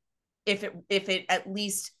 And if it at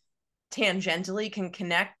least tangentially can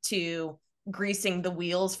connect to greasing the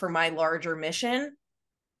wheels for my larger mission,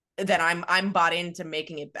 then I'm bought into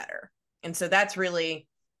making it better. And so that's really,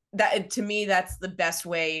 that to me, that's the best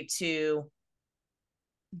way to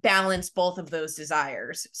balance both of those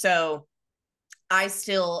desires. So I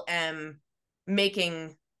still am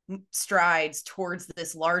making strides towards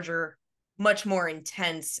this larger, much more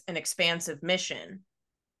intense and expansive mission.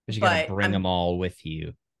 But you got to But bring them all with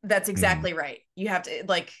you. That's exactly right. You have to,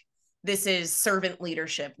 like, this is servant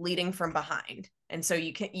leadership, leading from behind. And so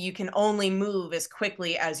you can only move as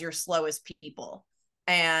quickly as your slowest people.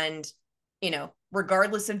 And,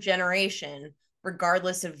 regardless of generation,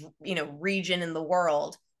 regardless of, region in the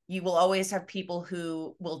world, you will always have people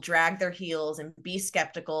who will drag their heels and be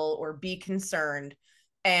skeptical or be concerned.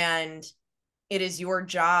 And it is your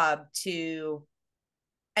job to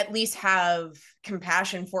at least have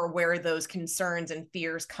compassion for where those concerns and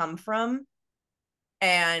fears come from.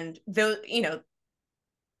 And though,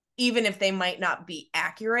 even if they might not be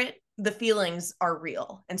accurate, the feelings are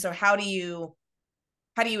real. And so how do you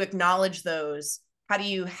acknowledge those? How do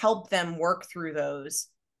you help them work through those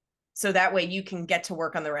so that way you can get to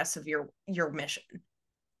work on the rest of your mission?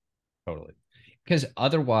 Totally. Because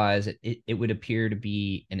otherwise it would appear to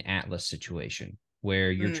be an Atlas situation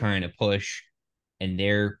where you're trying to push and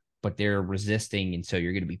they're resisting, and so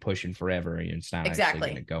you're going to be pushing forever and it's not actually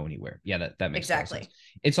going to go anywhere. Yeah, that makes sense.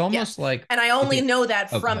 It's almost like, and I only know that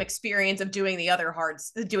from experience of doing it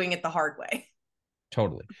the hard way.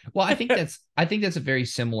 Totally. Well, I think that's a very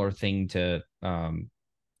similar thing to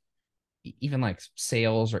even like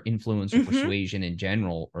sales or influence or persuasion in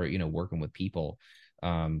general, or working with people.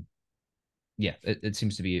 Yeah, it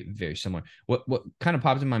seems to be very similar. What kind of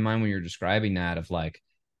popped in my mind when you're describing that of like,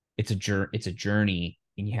 it's a journey,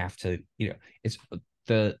 and you have to, it's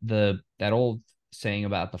that old saying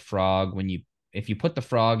about the frog, if you put the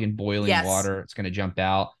frog in boiling water, it's going to jump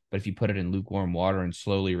out, but if you put it in lukewarm water and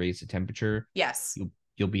slowly raise the temperature,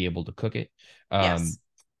 you'll be able to cook it.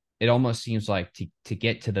 It almost seems like to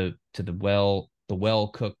get to the well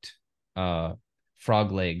cooked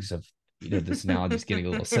frog legs of, this analogy is getting a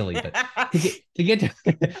little silly, but to get to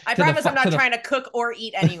I promise I'm not trying to cook or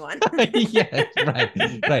eat anyone. Yeah, right.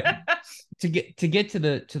 To get to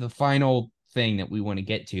the final thing that we want to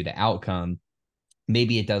get to, the outcome,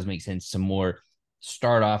 maybe it does make sense to more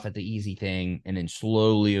start off at the easy thing and then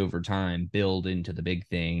slowly over time build into the big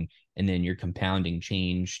thing, and then you're compounding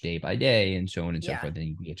change day by day and so on and so forth. Then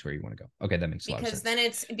you can get to where you want to go. Okay, that makes a lot of sense. Then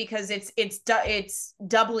it's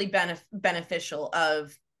doubly beneficial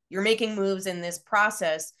of, you're making moves in this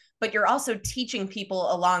process, but you're also teaching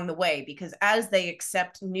people along the way, because as they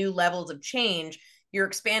accept new levels of change, you're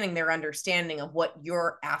expanding their understanding of what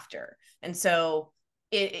you're after. And so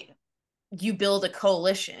you build a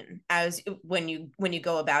coalition as when you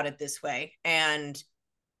go about it this way, and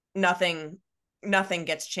nothing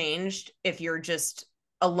gets changed if you're just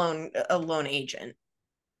a lone agent.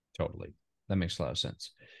 Totally. That makes a lot of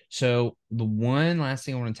sense. So the one last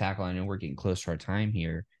thing I want to tackle, I know we're getting close to our time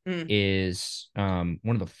here, is one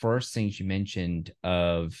of the first things you mentioned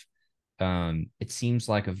of, it seems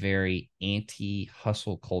like a very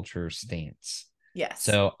anti-hustle culture stance. Yes.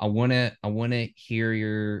 So I want to hear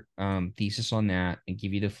your thesis on that and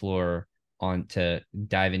give you the floor on to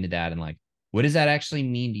dive into that, and like, what does that actually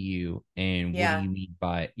mean to you, and what do you mean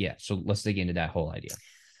by so let's dig into that whole idea.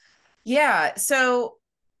 So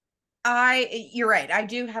you're right. I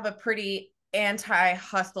do have a pretty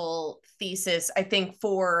anti-hustle thesis, I think,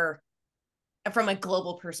 from a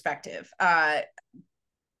global perspective.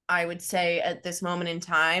 I would say at this moment in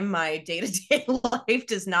time, my day-to-day life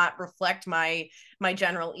does not reflect my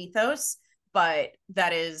general ethos, but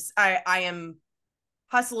that is, I am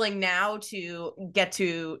hustling now to get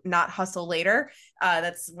to not hustle later.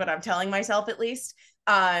 That's what I'm telling myself, at least.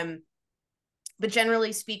 But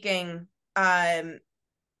generally speaking, I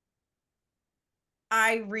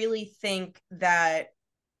really think that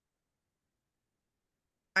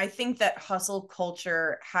hustle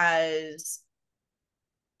culture has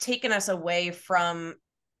taken us away from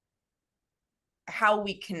how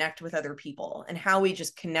we connect with other people and how we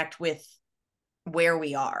just connect with where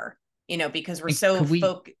we are. because we're And so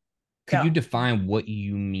could go. you define what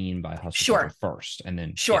you mean by hustle culture Sure. first, and then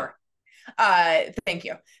yeah. Sure. Thank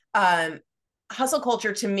you. Hustle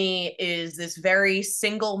culture to me is this very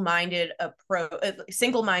single-minded approach,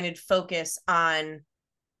 single-minded focus on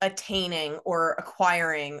attaining or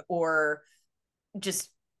acquiring or just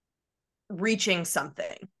reaching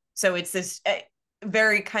something. So it's this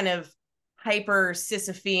very kind of hyper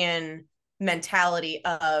Sisyphean mentality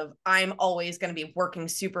of I'm always going to be working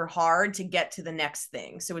super hard to get to the next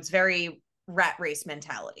thing. So it's very rat race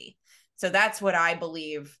mentality. So that's what I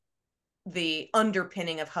believe the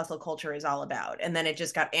underpinning of hustle culture is all about. And then it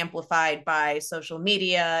just got amplified by social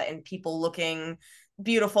media and people looking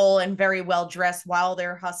beautiful and very well dressed while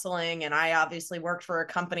they're hustling. And I obviously worked for a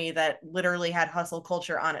company that literally had hustle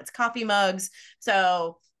culture on its coffee mugs.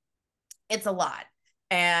 So it's a lot.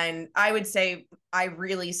 And I would say I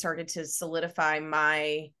really started to solidify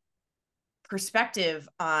my perspective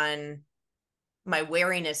on my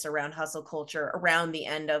wariness around hustle culture around the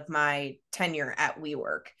end of my tenure at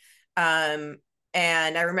WeWork. And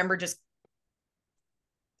I remember just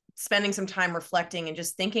spending some time reflecting and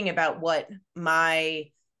just thinking about what my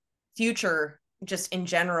future just in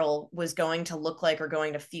general was going to look like or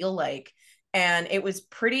going to feel like. And it was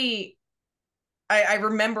pretty, I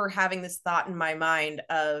remember having this thought in my mind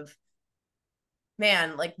of,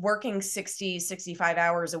 man, like working 60, 65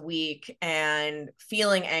 hours a week and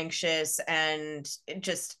feeling anxious and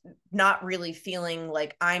just not really feeling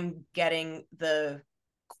like I'm getting the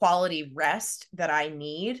quality rest that I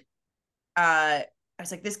need. I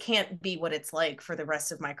was like, this can't be what it's like for the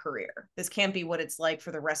rest of my career. This can't be what it's like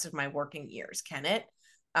for the rest of my working years, can it?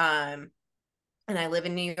 And I live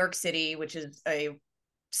in New York City, which is a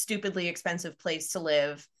stupidly expensive place to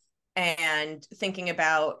live. And thinking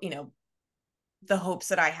about, the hopes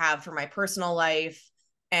that I have for my personal life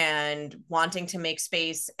and wanting to make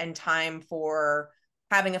space and time for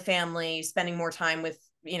having a family, spending more time with,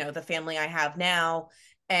 the family I have now.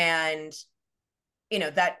 And,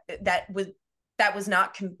 that was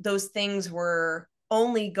not, those things were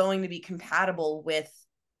only going to be compatible with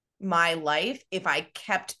my life if I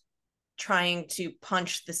kept trying to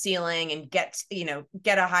punch the ceiling and get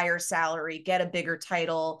a higher salary, get a bigger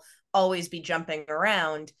title, always be jumping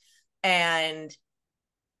around. And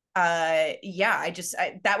that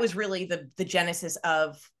was really the genesis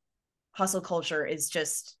of hustle culture. Is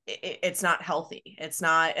just it's not healthy. It's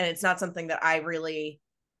not something that I really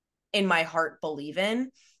in my heart believe in.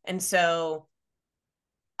 And so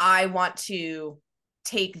I want to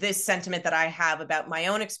take this sentiment that I have about my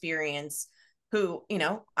own experience, who,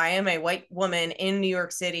 I am a white woman in New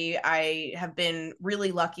York City. I have been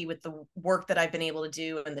really lucky with the work that I've been able to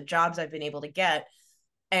do and the jobs I've been able to get.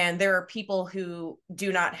 And there are people who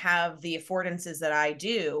do not have the affordances that I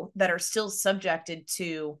do that are still subjected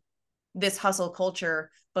to this hustle culture,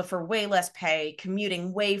 but for way less pay,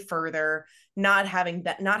 commuting way further, not having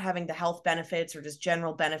the health benefits or just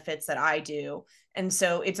general benefits that I do. And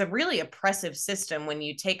so it's a really oppressive system when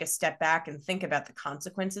you take a step back and think about the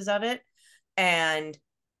consequences of it. And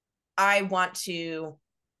I want to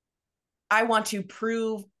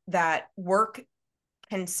prove that work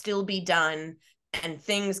can still be done and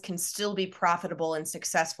things can still be profitable and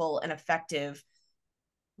successful and effective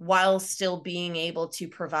while still being able to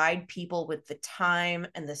provide people with the time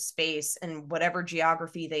and the space and whatever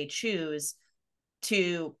geography they choose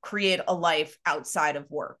to create a life outside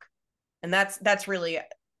of work. And that's really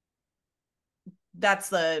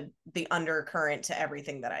the undercurrent to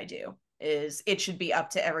everything that I do. Is it should be up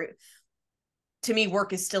to me,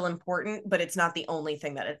 work is still important, but it's not the only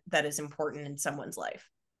thing that is important in someone's life.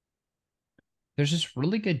 There's this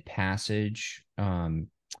really good passage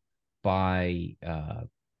by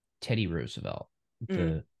Teddy Roosevelt,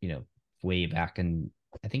 way back in,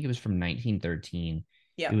 I think it was from 1913.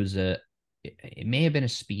 Yeah. It may have been a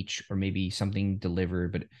speech or maybe something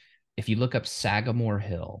delivered, but if you look up Sagamore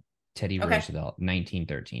Hill, Teddy Roosevelt,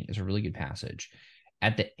 1913, is a really good passage.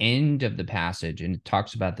 At the end of the passage, and it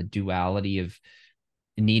talks about the duality of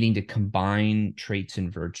needing to combine traits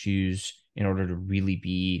and virtues in order to really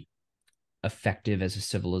be effective as a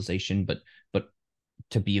civilization, but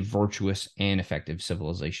to be a virtuous and effective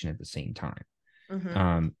civilization at the same time.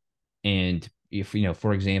 Mm-hmm. And if,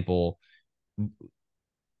 for example,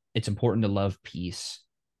 it's important to love peace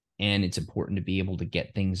and it's important to be able to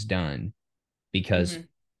get things done, because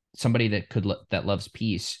somebody that loves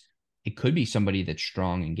peace, it could be somebody that's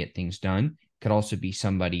strong and get things done. It could also be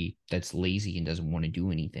somebody that's lazy and doesn't want to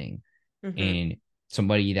do anything. And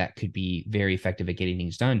somebody that could be very effective at getting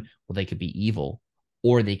things done, well, they could be evil,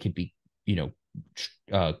 or they could be,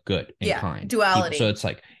 good and kind duality. people. So it's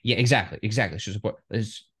like, yeah, exactly. So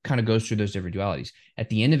kind of goes through those different dualities. At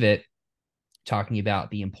the end of it, talking about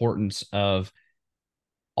the importance of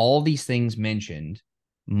all these things mentioned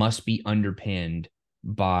must be underpinned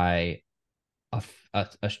by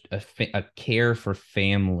a care for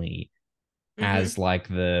family Mm-hmm. as like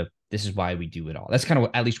this is why we do it all. That's kind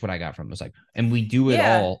of at least what I got from it. Was like, and we do it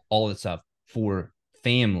Yeah. all the stuff for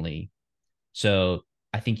family. So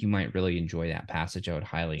I think you might really enjoy that passage. I would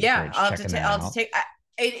highly Yeah. encourage checking that I'll have to out.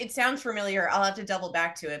 take, it sounds familiar. I'll have to double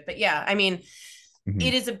back to it. But yeah, I mean, Mm-hmm.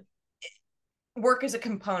 it is a, work is a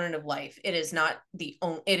component of life. It is not the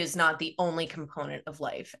only component of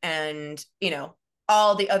life. And,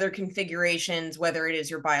 all the other configurations, whether it is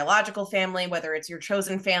your biological family, whether it's your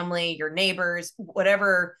chosen family, your neighbors,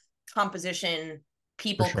 whatever composition For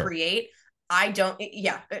people sure. create, I don't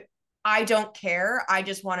care. I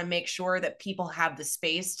just want to make sure that people have the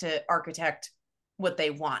space to architect what they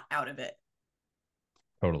want out of it.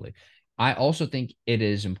 Totally. I also think it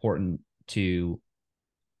is important to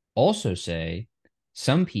also say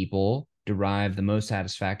some people derive the most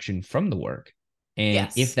satisfaction from the work. And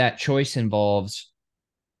if Yes, that choice involves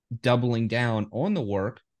doubling down on the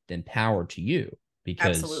work, then power to you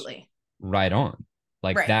because absolutely. right on.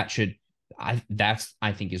 Like Right. that should I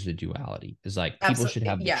think is the duality. Is like people should Absolutely.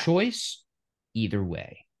 have the Yeah. choice either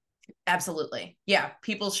way. Absolutely. Yeah.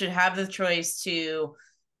 People should have the choice to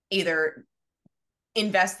either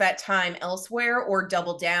invest that time elsewhere or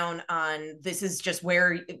double down on this is just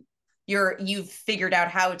where you've figured out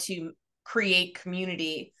how to create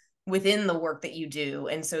community within the work that you do.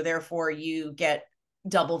 And so therefore you get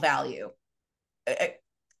double value.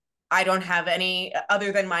 I don't have any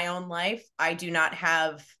other than my own life. I do not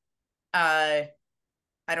have I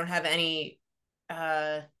don't have any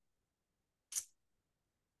uh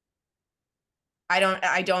I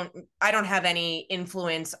don't have any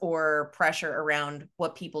influence or pressure around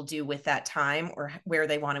what people do with that time or where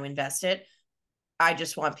they want to invest it. I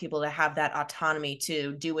just want people to have that autonomy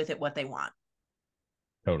to do with it what they want.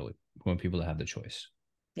 Totally. We want people to have the choice.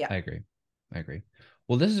 Yeah. I agree. I agree.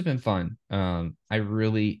 Well, this has been fun. I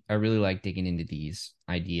really like digging into these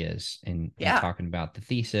ideas and Yeah. talking about the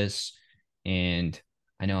thesis. And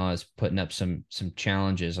I know I was putting up some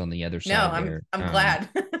challenges on the other No, side there. I'm glad.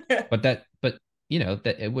 But that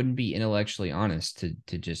it wouldn't be intellectually honest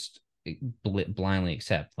to just blindly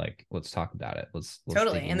accept like let's talk about it. Let's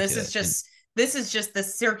Totally. dig And into it. And this is just the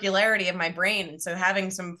circularity of my brain. And so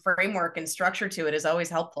having some framework and structure to it is always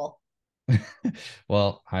helpful.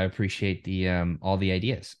 well, I appreciate the all the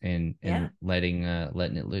ideas and Yeah. letting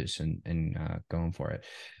it loose and going for it.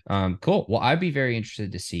 Cool. Well, I'd be very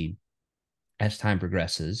interested to see as time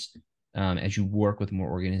progresses, as you work with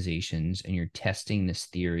more organizations and you're testing this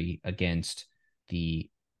theory against the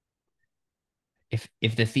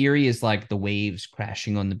if the theory is like the waves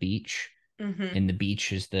crashing on the beach Mm-hmm. and the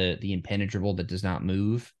beach is the impenetrable that does not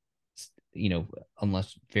move,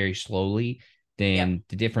 unless very slowly, Yep. then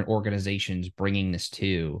the different organizations bringing this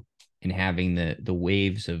to and having the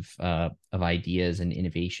waves of ideas and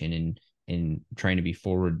innovation and trying to be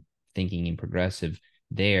forward thinking and progressive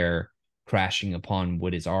there crashing upon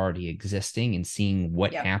what is already existing and seeing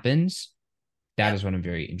what Yep. happens. That is Yep. what I'm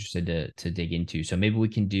very interested to dig into. So maybe we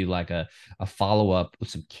can do like a follow up with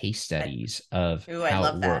some case I, studies of I how it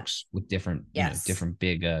love that. works with different Yes. different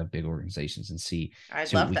big organizations and I'd see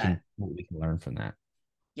what love we that. can learn from that.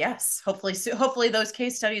 Yes. Hopefully those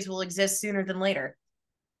case studies will exist sooner than later.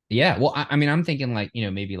 Yeah, well, I mean, I'm thinking like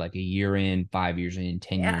maybe like a year in, 5 years in,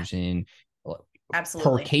 10 Yeah. years in, per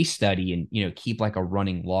Absolutely. case study, and keep like a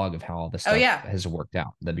running log of how all this Oh stuff yeah. has worked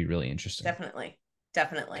out. That'd be really interesting. Definitely.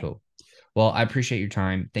 Definitely. Cool. Well, I appreciate your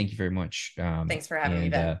time. Thank you very much. Thanks for having me,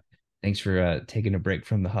 And Ben. thanks for taking a break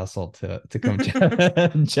from the hustle to come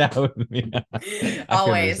chat with me. I couldn't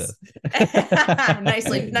Always.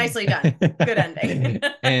 resist. Nicely done. Good ending.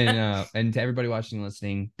 And to everybody watching and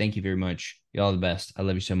listening, thank you very much. You all the best. I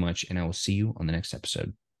love you so much, and I will see you on the next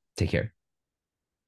episode. Take care.